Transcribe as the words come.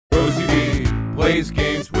plays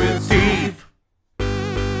games with Steve.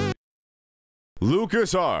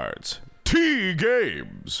 LucasArts.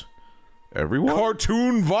 T-Games. Everyone?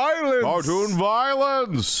 Cartoon violence. Cartoon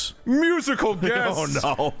violence. Musical guest.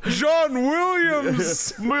 Oh, no. John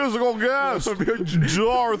Williams. Musical guest.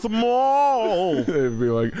 Darth Maul. It'd be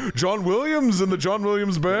like, John Williams and the John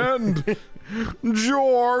Williams Band.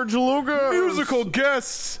 George Lucas. Musical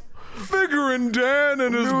guests. Figuring Dan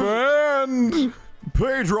and his band.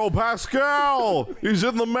 Pedro Pascal. He's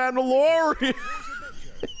in The Mandalorian.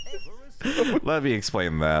 Let me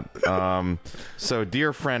explain that. So,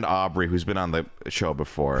 dear friend Aubrey, who's been on the show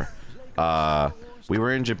before, we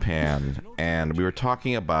were in Japan, and we were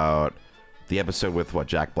talking about the episode with, what,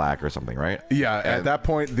 Jack Black or something, right? Yeah, at that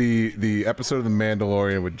point, the episode of The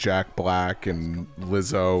Mandalorian with Jack Black and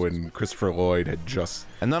Lizzo and Christopher Lloyd had just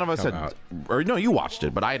And none of us had... out. Or, no, you watched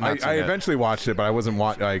it, but I had not seen I it. eventually watched it, but I wasn't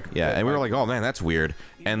like... Yeah, and we were like, oh, man, that's weird.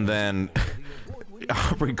 And then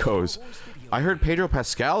Aubrey goes... I heard Pedro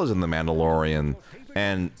Pascal is in The Mandalorian,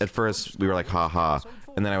 and at first we were like, haha,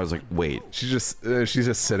 and then I was like, wait. She's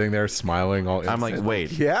just sitting there smiling all I'm like,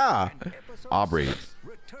 wait. Yeah. Aubrey,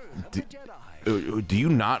 do you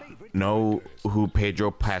not know who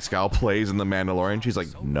Pedro Pascal plays in The Mandalorian? She's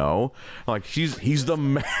like, no. I'm like, he's the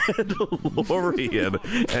Mandalorian.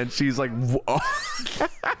 And she's like,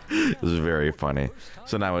 it was very funny.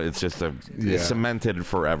 So now it's just it's cemented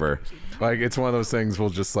forever. Like, it's one of those things we'll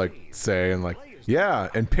just, like, say and, like, yeah,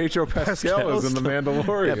 and Pedro Pascal is in The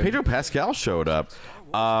Mandalorian. Yeah, Pedro Pascal showed up.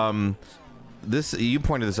 You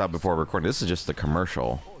pointed this out before recording. This is just the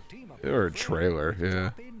commercial. Or a trailer,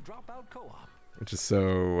 yeah. Which is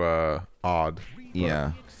so, odd.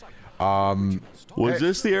 Yeah. Was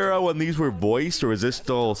this the era when these were voiced, or is this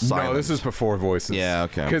still silent? No, this is before voices. Yeah,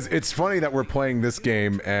 okay. Because it's funny that we're playing this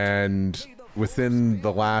game, and within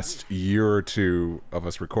the last year or two of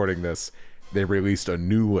us recording this, they released a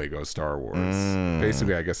new Lego Star Wars.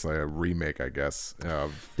 Basically, I guess, like a remake, I guess.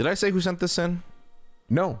 Did I say who sent this in?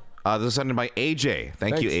 No. This was sent in by AJ.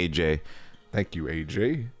 Thanks you, AJ. Thank you,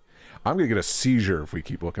 AJ. I'm going to get a seizure if we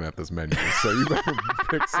keep looking at this menu, so you better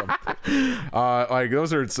pick something. Like,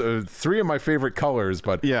 those are three of my favorite colors,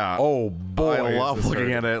 but yeah. Oh, boy. I love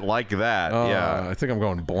looking at it like that. Yeah. I think I'm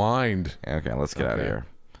going blind. Okay, let's get out of here.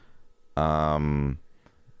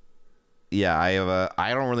 Yeah,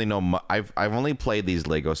 I don't really know. I've only played these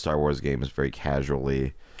Lego Star Wars games very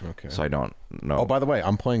casually. Okay. So I don't know. Oh, by the way,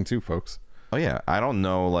 I'm playing too, folks. Oh yeah, I don't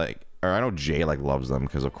know, like, or I know Jay like loves them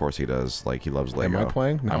because of course he does. Like, he loves Lego. Am I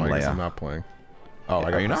playing? No, I'm I guess Leia. I'm not playing. Oh,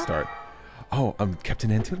 I got to start. Oh, I'm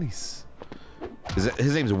Captain Antilles.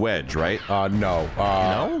 His name's Wedge, right? No.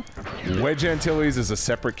 No? Wedge Antilles is a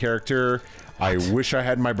separate character. I wish I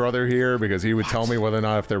had my brother here because he would tell me whether or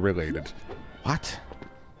not if they're related. What?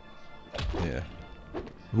 Yeah.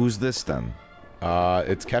 Who's this then?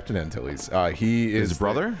 It's Captain Antilles. He is his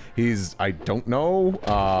brother? I don't know.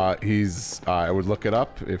 I would look it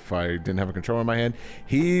up if I didn't have a controller in my hand.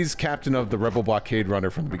 He's captain of the Rebel blockade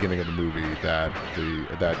runner from the beginning of the movie that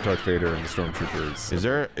Darth Vader and the Stormtroopers.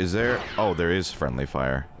 Is there? Oh, there is friendly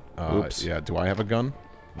fire. Oops. Yeah. Do I have a gun?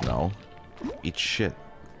 No. Eat shit.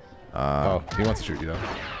 Oh, he wants to shoot you though.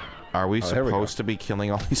 Are we supposed to be killing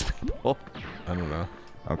all these people? I don't know.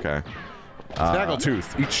 Okay.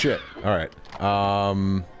 Snaggletooth, eat shit. All right.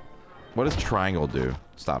 What does triangle do?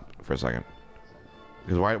 Stop for a second.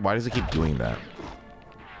 Because why does it keep doing that?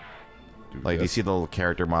 Like, do you see the little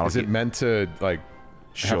character model? Is it meant to like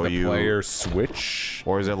show have the you player switch,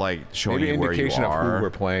 or is it like showing maybe you where you indication are? of who we're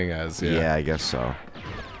playing as? Yeah, Yeah, I guess so.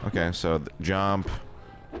 Okay, so jump,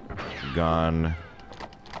 gun.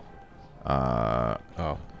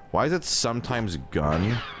 Oh. Why is it sometimes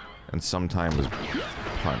gun and sometimes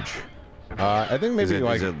punch? I think maybe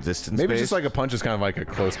is it distance maybe based? just like a punch is kind of like a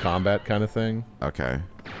close combat kind of thing. Okay.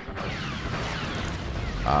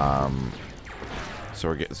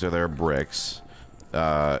 So there are bricks.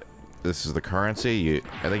 This is the currency.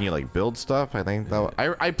 I think you like build stuff. I think that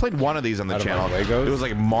I played one of these on the channel. Legos? It was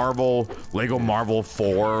like Lego Marvel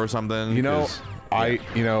 4 or something. You know,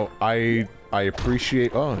 I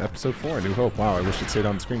appreciate. Oh, episode 4, New Hope. Wow, I wish it'd stayed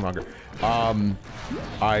on the screen longer.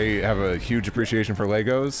 I have a huge appreciation for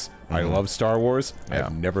Legos. I love Star Wars. I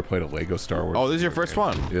have never played a Lego Star Wars. Oh, this is your first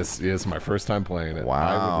one? This is my first time playing it.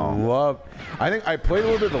 Wow. I think I played a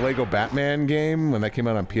little bit of the Lego Batman game when that came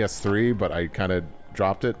out on PS3, but I kind of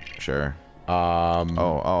dropped it. Sure.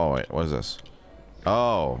 Oh, wait, what is this?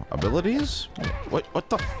 Oh, abilities? What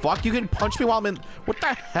the fuck? You can punch me while I'm in... What the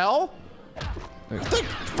hell? What the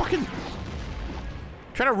fucking...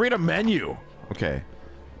 Trying to read a menu. Okay.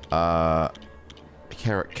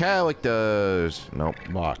 Characters. Nope.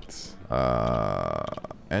 Locked.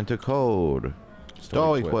 Enter code.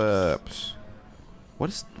 Stow equips.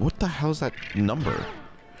 What the hell is that number?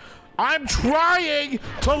 I'm trying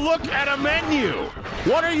to look at a menu.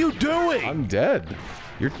 What are you doing? I'm dead.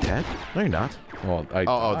 You're dead? No, you're not. Well, I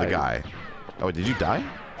Oh, died. the guy. Oh, did you die?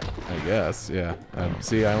 I guess, yeah.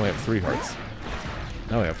 See, I only have 3 hearts.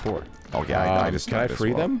 I only have 4. Okay, I just can I died as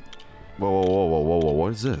free well. them? Whoa,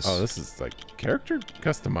 what is this? Oh, this is like character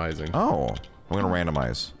customizing. Oh, I'm gonna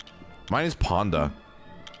randomize. Mine is Ponda.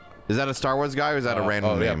 Is that a Star Wars guy or is that a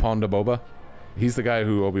random name? Yeah, Ponda Boba. He's the guy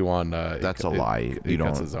who Obi-Wan. That's a lie. He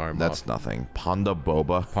cuts his arm That's off. nothing. Ponda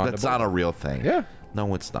Boba. That's Boba. not a real thing. Yeah.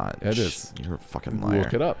 No, it's not. It is. You're a fucking liar.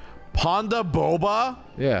 Look it up. Ponda Boba?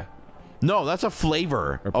 Yeah. No, that's a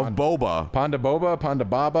flavor of boba. Ponda Boba, Ponda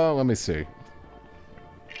Baba. Let me see.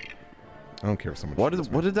 I don't care if someone.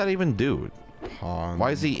 What did that even do?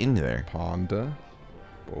 Why is he in there? Ponda.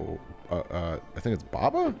 I think it's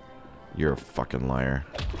Baba. You're a fucking liar.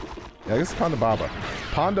 Yeah, I guess it's Ponda Baba.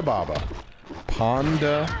 Ponda Baba.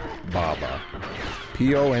 Ponda Baba.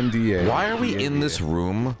 P-O-N-D-A. Why are we in this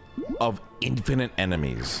room of infinite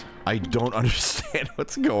enemies? I don't understand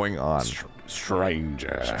what's going on.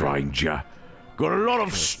 Stranger. Stranger. Got a lot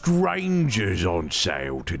of strangers on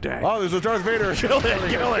sale today. Oh, there's a Darth Vader. Kill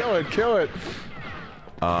it. Kill it.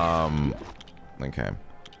 Okay.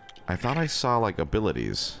 I thought I saw, like,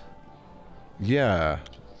 abilities. Yeah.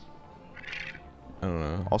 I don't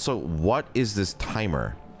know. Also, what is this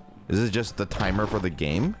timer? Is it just the timer for the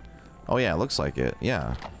game? Oh, yeah, it looks like it.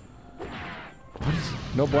 Yeah. What is...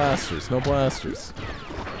 No blasters. No blasters.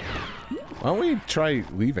 Why don't we try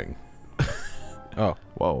leaving? Oh.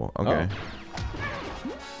 Whoa, okay. Oh.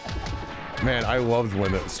 Man, I loved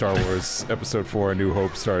when Star Wars Episode 4 A New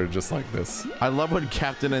Hope started just like this. I love when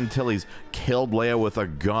Captain Antilles killed Leia with a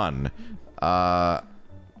gun. I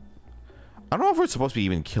don't know if we're supposed to be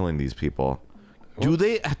even killing these people. Do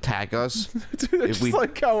they attack us? Dude, it's just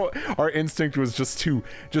like how our instinct was just to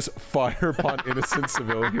fire upon innocent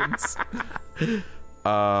civilians.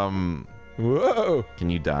 Whoa! Can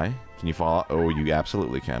you die? Can you fall? Oh, you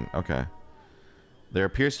absolutely can. Okay. There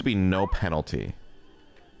appears to be no penalty.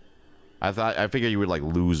 I figured you would like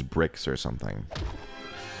lose bricks or something.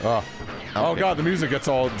 Oh. Okay. Oh god, the music gets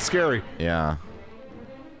all scary. Yeah.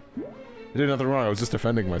 I did nothing wrong. I was just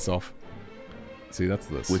defending myself. See, that's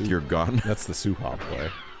the with your gun. That's the Suha play.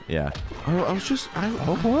 Yeah. I was just.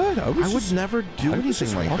 What? I would never do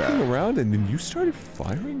anything like that. Walking around and then you started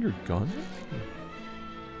firing your gun.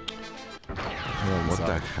 What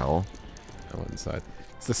the hell? I went inside.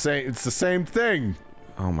 It's the same. It's the same thing.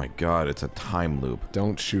 Oh my god! It's a time loop.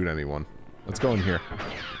 Don't shoot anyone. Let's go in here.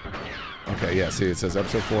 Okay, yeah, see, it says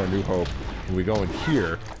Episode 4, A New Hope, and we go in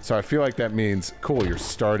here, so I feel like that means, cool, you're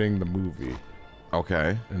starting the movie.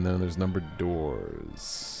 Okay. And then there's numbered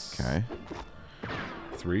doors. Okay.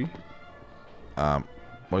 3?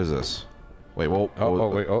 What is this? Wait, well...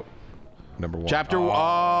 wait, Number 1. Chapter...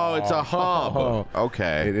 Oh, it's a hub! Oh,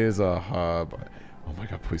 okay. It is a hub. Oh my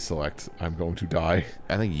god, please select. I'm going to die.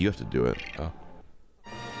 I think you have to do it. Oh.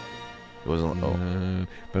 It wasn't... Oh.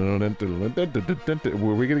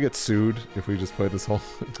 Were we gonna get sued if we just play this whole...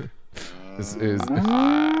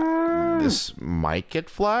 This might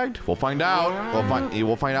get flagged. We'll find out.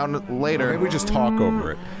 We'll find out later. Maybe we just talk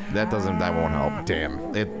over it. That won't help.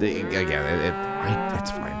 Damn.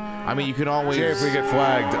 It's fine. I mean, you can always. Jay, if we get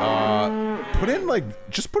flagged, put in like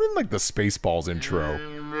the Spaceballs intro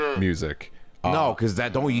music. No, because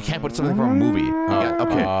you can't put something from a movie.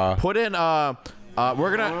 Okay. Put in.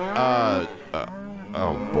 We're gonna.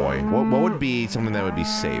 Oh boy. What would be something that would be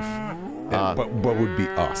safe? But what would be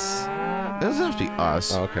us? It doesn't have to be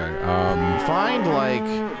us. Okay. Find like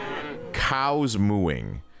cows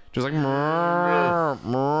mooing, just like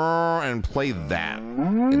and play that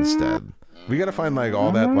instead. We gotta find like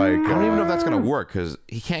all that like. I don't even know if that's gonna work because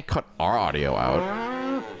he can't cut our audio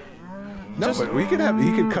out. No, but we could have.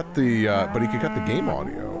 He could cut the. But he could cut the game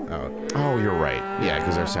audio out. Oh, you're right. Yeah,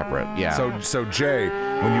 because they're separate. Yeah. So Jay,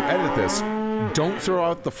 when you edit this, don't throw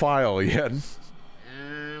out the file yet.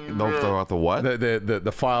 Don't throw out the what?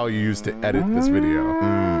 The file you used to edit this video.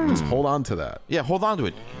 Just hold on to that. Yeah, hold on to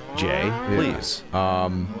it, Jay. Please.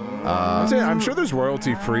 I'm sure there's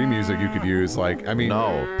royalty-free music you could use. Like, I mean,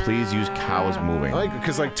 no, please use cows moving.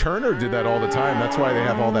 Because like Turner did that all the time. That's why they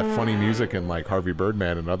have all that funny music in like Harvey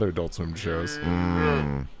Birdman and other Adult Swim shows.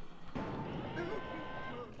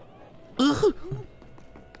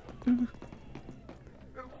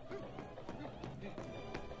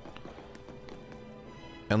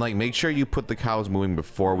 And like, make sure you put the cows moving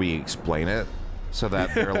before we explain it, so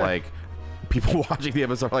that they're like, people watching the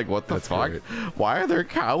episode are like, what the fuck? Great. Why are there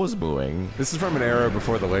cows mooing? This is from an era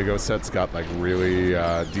before the Lego sets got like really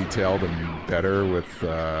detailed and better with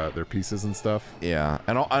their pieces and stuff. Yeah,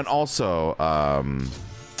 and also,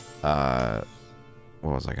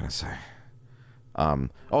 what was I gonna say?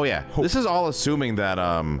 Oh yeah, this is all assuming that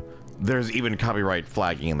there's even copyright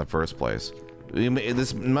flagging in the first place.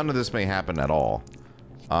 None of this may happen at all.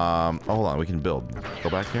 Hold on, we can build. Go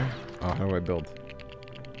back here. Oh, how do I build?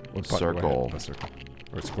 What Circle. A circle.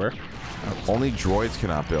 Or a square? Oh, Only droids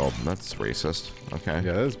cannot build. That's racist. Okay.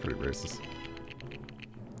 yeah, that is pretty racist.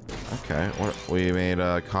 Okay. What we made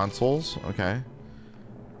consoles. Okay.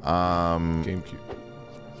 GameCube.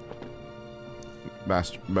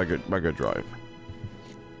 Mega Drive.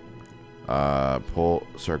 Pull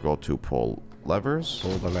circle to pull levers.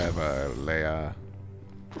 Pull the lever, Leia.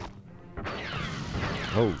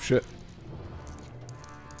 Oh shit.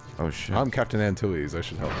 Oh shit. I'm Captain Antilles. I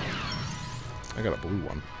should help. I got a blue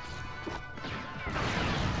one.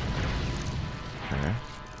 Okay.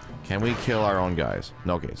 Can we kill our own guys?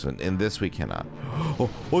 No. Okay. So in this we cannot. Oh,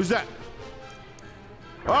 what was that?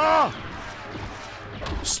 Ah!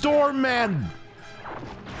 Stormman!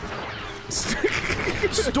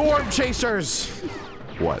 Storm chasers!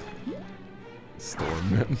 What?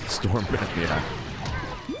 Stormman. Stormman, yeah.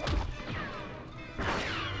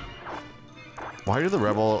 Why do the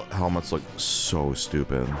Rebel helmets look so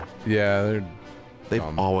stupid? Yeah,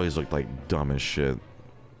 They've always looked like dumb as shit.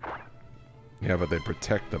 yeah, but they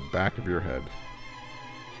protect the back of your head.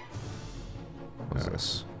 What's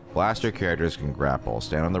this? Blaster characters can grapple.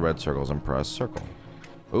 Stand on the red circles and press circle.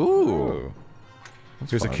 Ooh.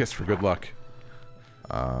 Here's fun. a kiss for good luck.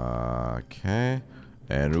 Okay.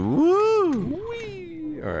 And woo!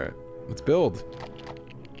 Whee! All right, let's build.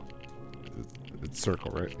 It's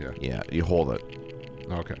circle, right? Yeah. Yeah, you hold it.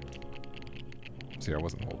 Okay. See, I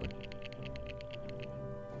wasn't holding.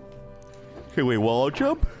 Okay, wait, wall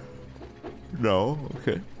jump? No.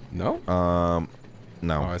 Okay. No?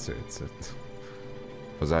 No. Oh, I see. It's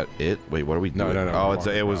Was that it? Wait, what are we doing? No. Oh,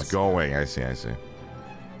 it was going. I see.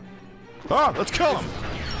 Ah, let's kill him!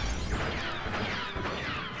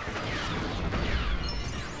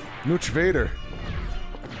 Nooch Vader.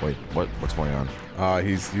 Wait, what's going on?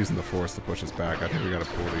 He's using the force to push us back. I think we gotta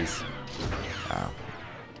pull these. Ow.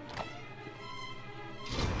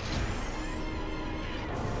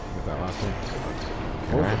 Get that last one.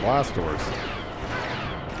 What was the blast doors?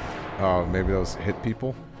 Oh, maybe those hit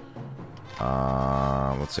people?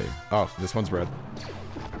 Let's see. Oh, this one's red.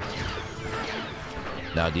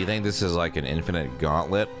 Now, do you think this is like an infinite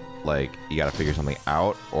gauntlet? Like, you gotta figure something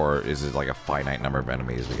out? Or is it like a finite number of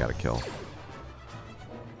enemies we gotta kill?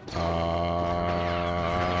 Because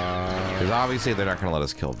obviously they're not gonna let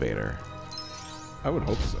us kill Vader. I would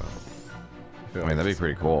hope so. I mean, that'd be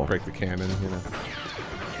pretty cool. Break the canon, you know.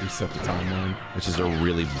 Reset the timeline. Which is a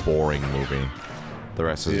really boring movie. The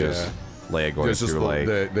rest is just Leia going through like...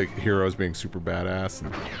 the heroes being super badass.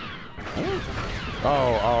 And...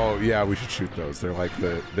 Oh, yeah, we should shoot those. They're like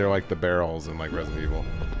the barrels in like Resident Evil.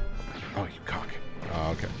 Oh, you cock.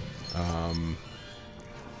 Oh, okay.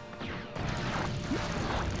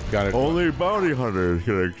 Got it. Only bounty hunters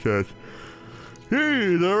can catch.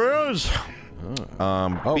 Hey, there is.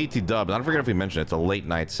 BT Dubs. I don't forget if we mentioned it's a late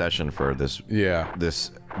night session for this. Yeah.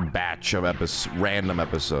 This batch of random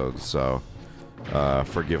episodes. So,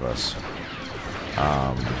 forgive us.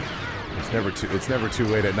 It's never too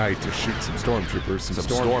late at night to shoot some stormtroopers, some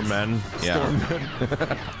stormmen. Yeah.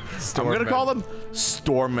 I'm gonna call them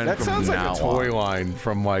Stormmen That from sounds like now a toy on. line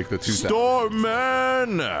from like the 2000s.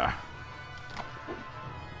 Stormmen.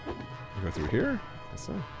 Go through here.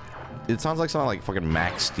 So. It sounds like something like fucking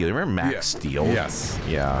Max Steel. You remember Max Steel? Yes.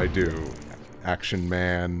 Yeah. I do. Action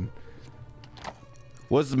Man.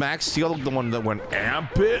 Was Max Steel the one that went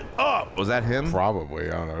amp it up? Was that him?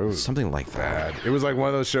 Probably. I don't know. It was Something like that. bad. It was like one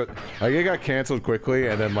of those shows. Like it got canceled quickly,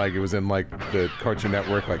 and then like it was in like the Cartoon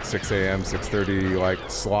Network like 6 a.m. 6:30 like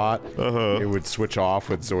slot. It would switch off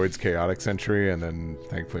with Zoid's Chaotic Century, and then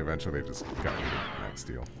thankfully eventually they just got rid of Max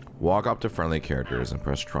Steel. Walk up to friendly characters and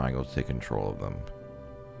press triangle to take control of them.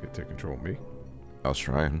 You could take control of me. I was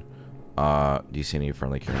trying. Do you see any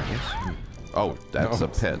friendly characters? Oh, that's No. a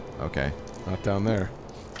pit. Okay. Not down there.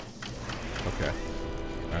 Okay.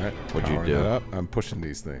 Alright. What'd you powering do? that up. I'm pushing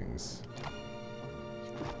these things.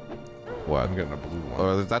 What? I'm getting a blue one.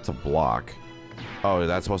 Oh, that's a block. Oh,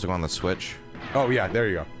 that's supposed to go on the switch? Oh, yeah, there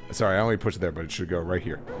you go. Sorry, I only pushed it there, but it should go right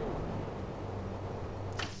here.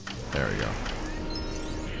 There we go.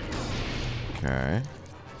 Okay.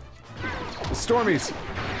 Stormies!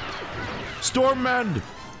 Stormmen!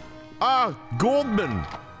 Ah, Goldman!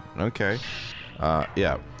 Okay.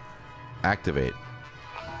 Yeah. Activate.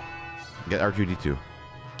 Get R2-D2.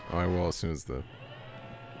 Oh, I will as soon as the...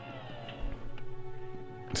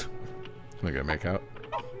 Am I gonna make out?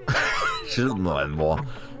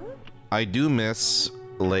 I do miss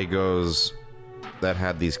Legos that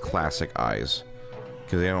had these classic eyes.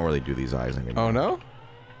 Because they don't really do these eyes anymore. Oh, no?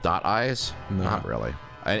 Dot eyes? No. Not really.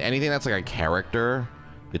 Anything that's like a character,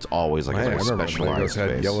 it's always like a specialized Legos had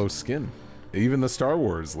face. yellow skin. Even the Star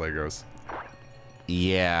Wars Legos.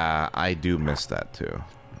 Yeah, I do miss that too.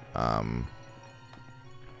 Oh,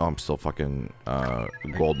 I'm still fucking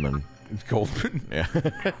Goldman. Goldman? Yeah.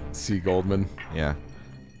 C. Goldman. Yeah.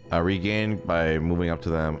 Regain by moving up to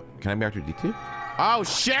them. Can I be R2-D2? Oh,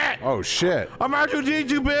 shit! Oh, shit. I'm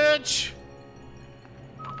R2-D2, bitch!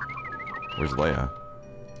 Where's Leia?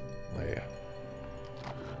 Leia.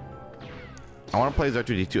 I want to play as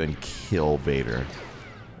R2-D2 and kill Vader.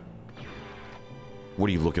 What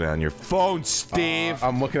are you looking at on your phone, Steve?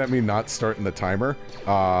 I'm looking at me not starting the timer.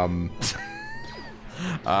 Well,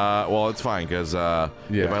 it's fine, because if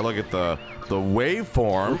I look at the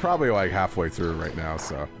waveform... We're probably like halfway through right now,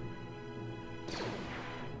 so...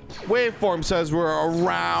 Waveform says we're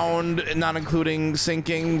around, not including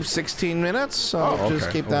syncing, 16 minutes, so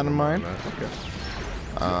just keep that in mind. Okay.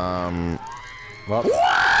 Well...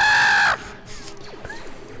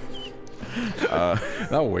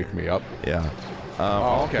 That'll wake me up. Yeah.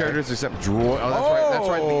 All characters except droid. Oh, that's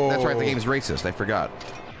right. That's right. The game's racist. I forgot.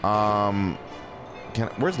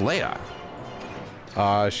 Where's Leia?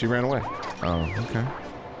 She ran away. Oh, okay.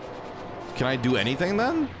 Can I do anything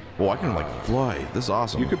then? Well, I can like fly. This is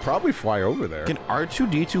awesome. You could probably fly over there. Can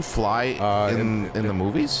R2-D2 fly in the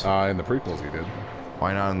movies? In the prequels, he did.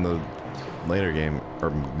 Why not in the later game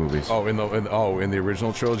or movies? Oh, in the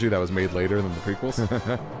original trilogy that was made later than the prequels.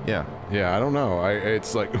 Yeah. Yeah, I don't know.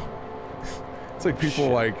 It's like people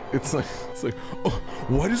like it's like oh,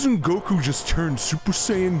 why doesn't Goku just turn Super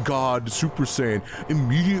Saiyan God Super Saiyan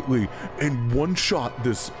immediately and one shot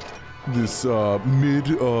this mid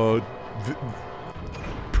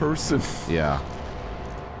person? Yeah.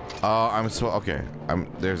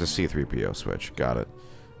 There's a C-3PO switch. Got it.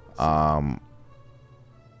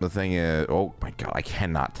 The thing is, oh my god, I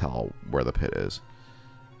cannot tell where the pit is.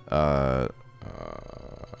 Can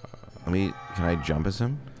I jump as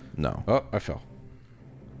him? No. Oh, I fell.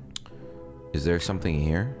 Is there something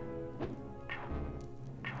here?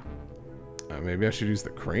 Maybe I should use the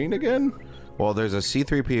crane again? Well, there's a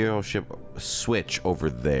C-3PO ship switch over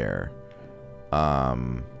there. If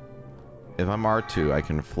I'm R2, I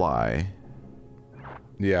can fly.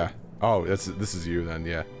 Yeah. Oh, this is you then,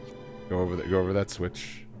 yeah. Go over that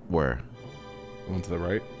switch. Where? One to the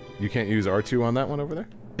right. You can't use R2 on that one over there?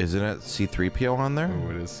 Isn't it C-3PO on there? Oh,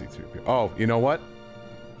 it is C-3PO. Oh, you know what?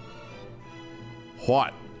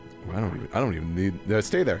 What? I don't even need...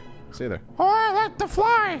 stay there. Stay there. Oh, I like to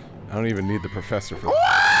fly! I don't even need the professor for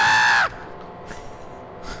that.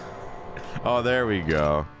 Oh, there we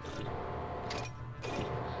go.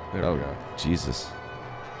 There we go. Jesus.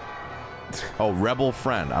 Oh, rebel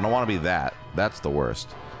friend. I don't want to be that. That's the worst.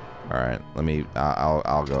 All right, let me...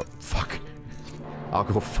 I'll go... Fuck. I'll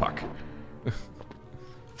go fuck.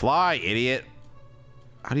 Fly, idiot.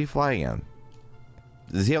 How do you fly again?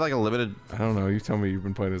 Does he have like a limited... I don't know. You tell me. You've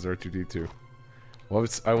been playing as R2-D2. Well,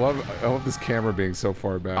 I love this camera being so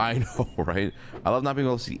far back. I know, right? I love not being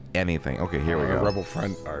able to see anything. Okay, here we go. Our rebel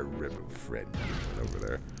friend over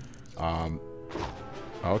there.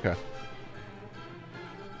 Okay.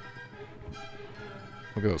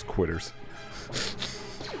 Look at those quitters.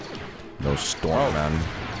 No storm, man.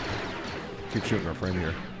 Keep shooting our friend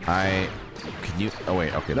here. Can you... Oh,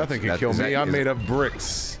 wait, okay. Nothing can kill me. I'm made of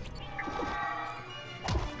bricks.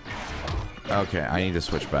 Okay, I need to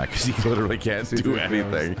switch back because he literally can't do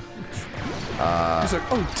anything. He's like,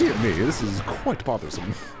 oh dear me, this is quite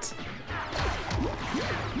bothersome.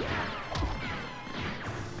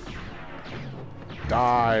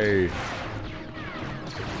 Die.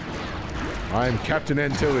 I'm Captain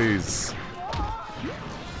Antilles.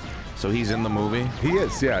 So he's in the movie? He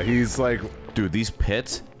is, yeah. He's like... Dude, these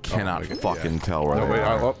pits cannot fucking tell where they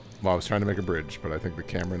are. Well, I was trying to make a bridge, but I think the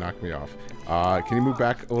camera knocked me off. Can you move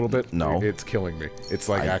back a little bit? No. It's killing me. It's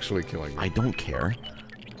like actually killing me. I don't care.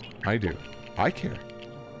 I do. I care.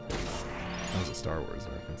 That was a Star Wars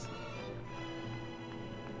reference.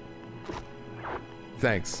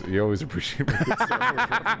 Thanks. You always appreciate my good Star Wars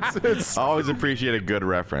references. I always appreciate a good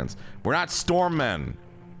reference. We're not Stormmen.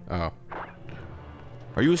 Oh.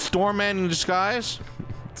 Are you a Stormman in disguise?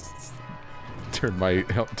 Turn my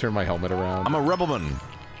helmet around. I'm a rebelman.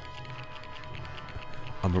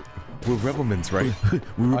 We're rebelmans, right?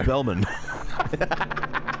 We're rebelmen.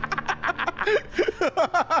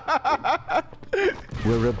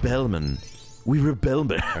 We're rebelmen. We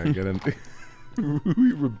rebelmen. Alright, get in.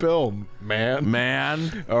 We rebel, man.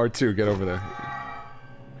 Man. R2, get over there.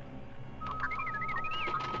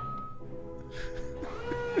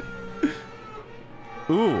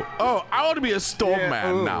 Ooh. Oh, I want to be a storm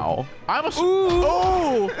man ooh. now. I'm a.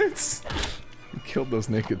 Ooh. It's. You killed those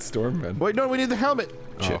naked storm men. Wait, no, we need the helmet.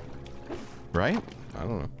 Oh. Shit. Right? I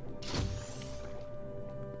don't know.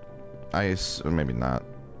 Maybe not.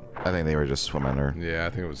 I think they were just swimming or. Yeah, I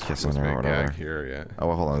think it was kissing her or whatever. gag here. Yeah. Oh,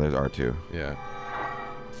 well, hold on. There's R2. Yeah.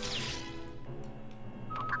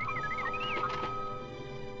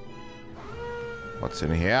 What's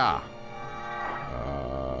in here?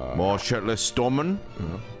 More shirtless stormmen?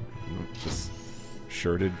 No, just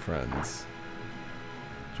shirted friends.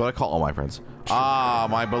 That's what I call all my friends. Ah,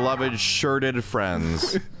 my beloved shirted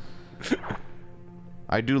friends.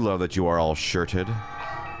 I do love that you are all shirted.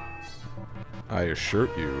 I assure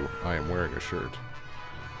you, I am wearing a shirt.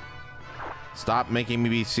 Stop making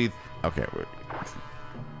me see. Okay, wait.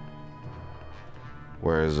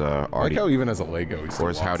 Where's I like how even as a Lego, he's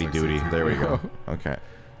where's Howdy Doody? There we go. Okay.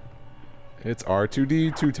 It's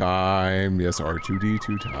R2D2 time. Yes,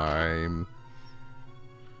 R2D2 time.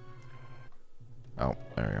 Oh,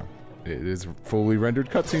 there we go. It is fully rendered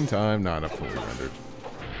cutscene time. Not fully rendered.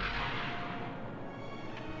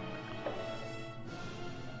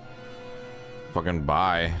 Fucking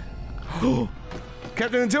bye.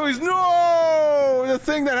 Captain Antilles, no! The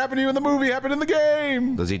thing that happened to you in the movie happened in the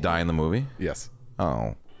game! Does he die in the movie? Yes.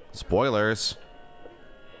 Oh. Spoilers.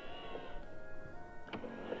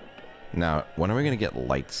 Now, when are we gonna get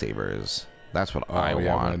lightsabers? That's what I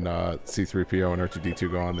want. When C-3PO and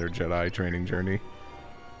R2-D2 go on their Jedi training journey.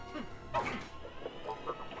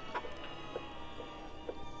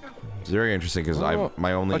 It's very interesting because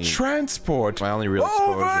my only a transport. My only real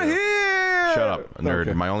exposure. Over here. Shut up, nerd.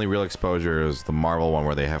 Okay. My only real exposure is the Marvel one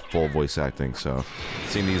where they have full voice acting. So,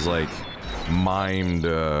 seeing these like mimed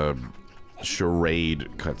charade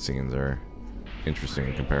cutscenes are interesting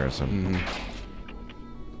in comparison.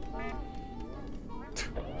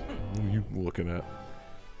 What are you looking at?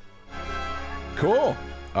 Cool.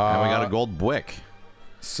 And we got a gold brick.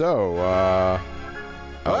 So,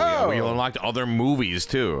 yeah, we unlocked other movies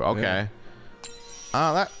too. Okay.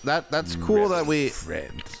 That's cool that we.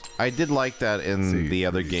 Friends. I did like that in the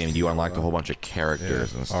other game. You unlocked a whole bunch of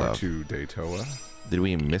characters and stuff. R2 Daytona. Did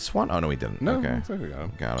we miss one? Oh no, we didn't. No, okay. looks like we got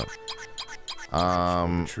him. Got it.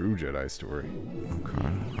 True Jedi story.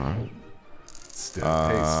 Okay.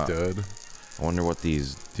 Stud. Hey, stud. I wonder what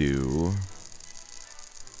these do.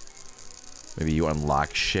 Maybe you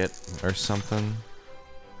unlock shit or something.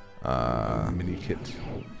 Mini kit.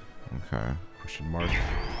 Okay. Question mark.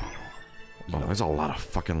 Oh, there's a lot of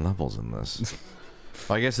fucking levels in this.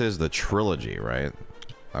 Well, I guess there's the trilogy, right?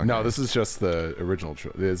 Okay. No, this is just the original.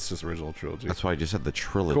 It's just original trilogy. That's why I just said the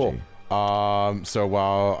trilogy. Cool. So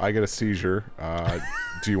while I get a seizure,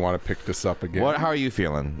 do you want to pick this up again? How are you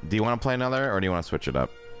feeling? Do you want to play another, or do you want to switch it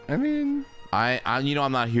up? I mean, you know,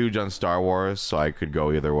 I'm not huge on Star Wars, so I could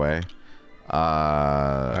go either way.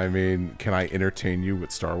 I mean, can I entertain you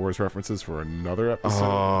with Star Wars references for another episode?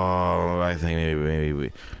 Oh, I think maybe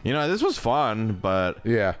we. You know, this was fun, but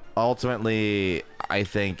yeah. Ultimately, I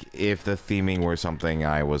think if the theming were something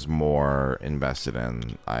I was more invested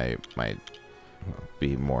in, I might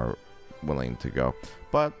be more willing to go.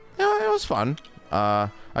 But yeah, it was fun. I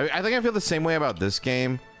think I feel the same way about this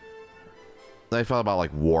game that I felt about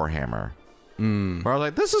like Warhammer. Where I was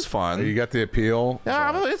like, this is fun. You got the appeal.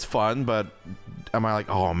 Yeah, it's fun, but am I like,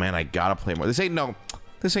 oh man, I gotta play more? This ain't no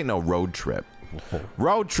road trip.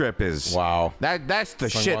 Road trip is that's the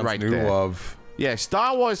shit right there. Love. Yeah,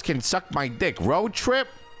 Star Wars can suck my dick. Road trip,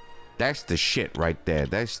 that's the shit right there.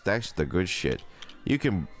 That's the good shit. You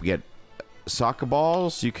can get soccer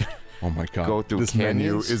balls. You can. Oh my god! Go through this canyons.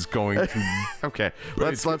 menu is going to. Okay,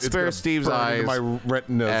 let's spare Steve's eyes. My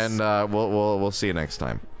retinas. And we'll see you next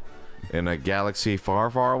time. In a galaxy far,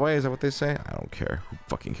 far away, is that what they say? I don't care. Who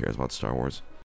fucking cares about Star Wars?